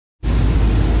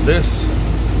This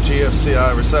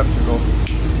GFCI receptacle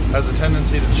has a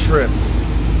tendency to trip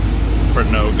for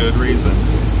no good reason.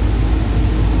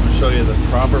 I'm going to show you the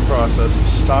proper process of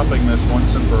stopping this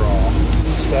once and for all.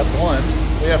 Step one,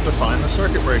 we have to find the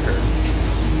circuit breaker.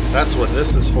 That's what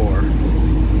this is for.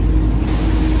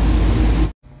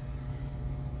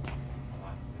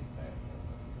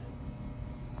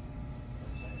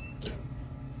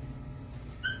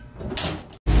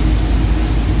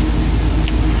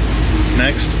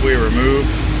 Next, we remove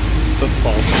the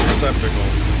faulty receptacle.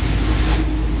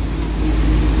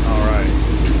 Alright.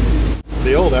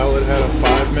 The old outlet had a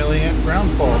 5 milliamp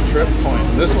ground fault trip point.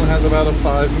 This one has about a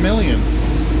 5 million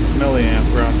milliamp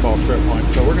ground fault trip point.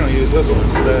 So we're going to use this one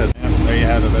instead. And there you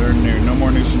have it. There, no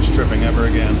more nuisance tripping ever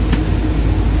again.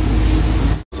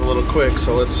 It was a little quick,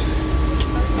 so let's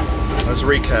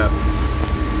recap.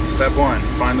 Step one,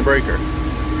 find the breaker.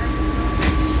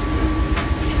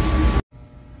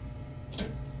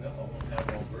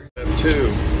 Step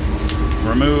two,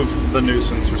 remove the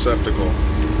nuisance receptacle.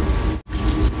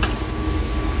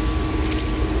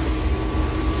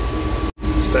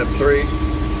 Step three,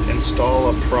 install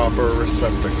a proper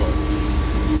receptacle.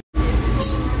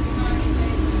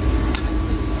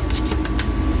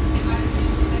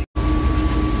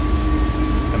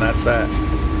 And that's that.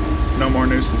 No more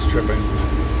nuisance tripping.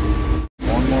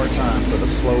 One more time for the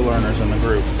slow learners in the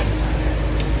group.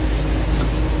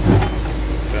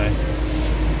 Okay.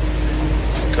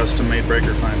 Custom made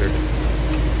breaker finder.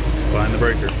 Find the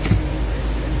breaker.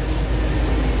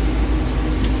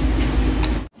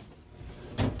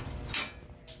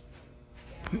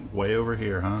 Way over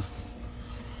here, huh?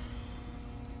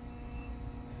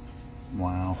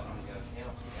 Wow.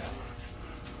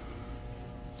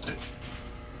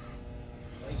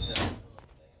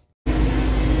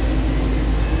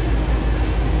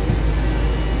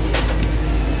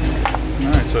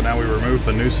 Alright, so now we remove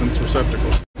the nuisance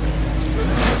receptacle.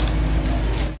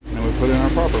 And we put in our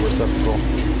proper receptacle.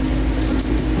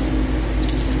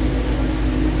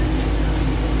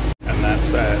 And that's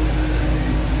that.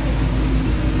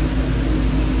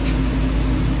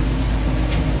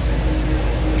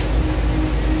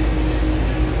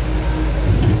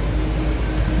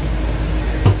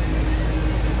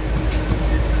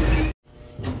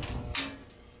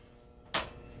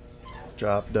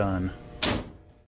 Job done.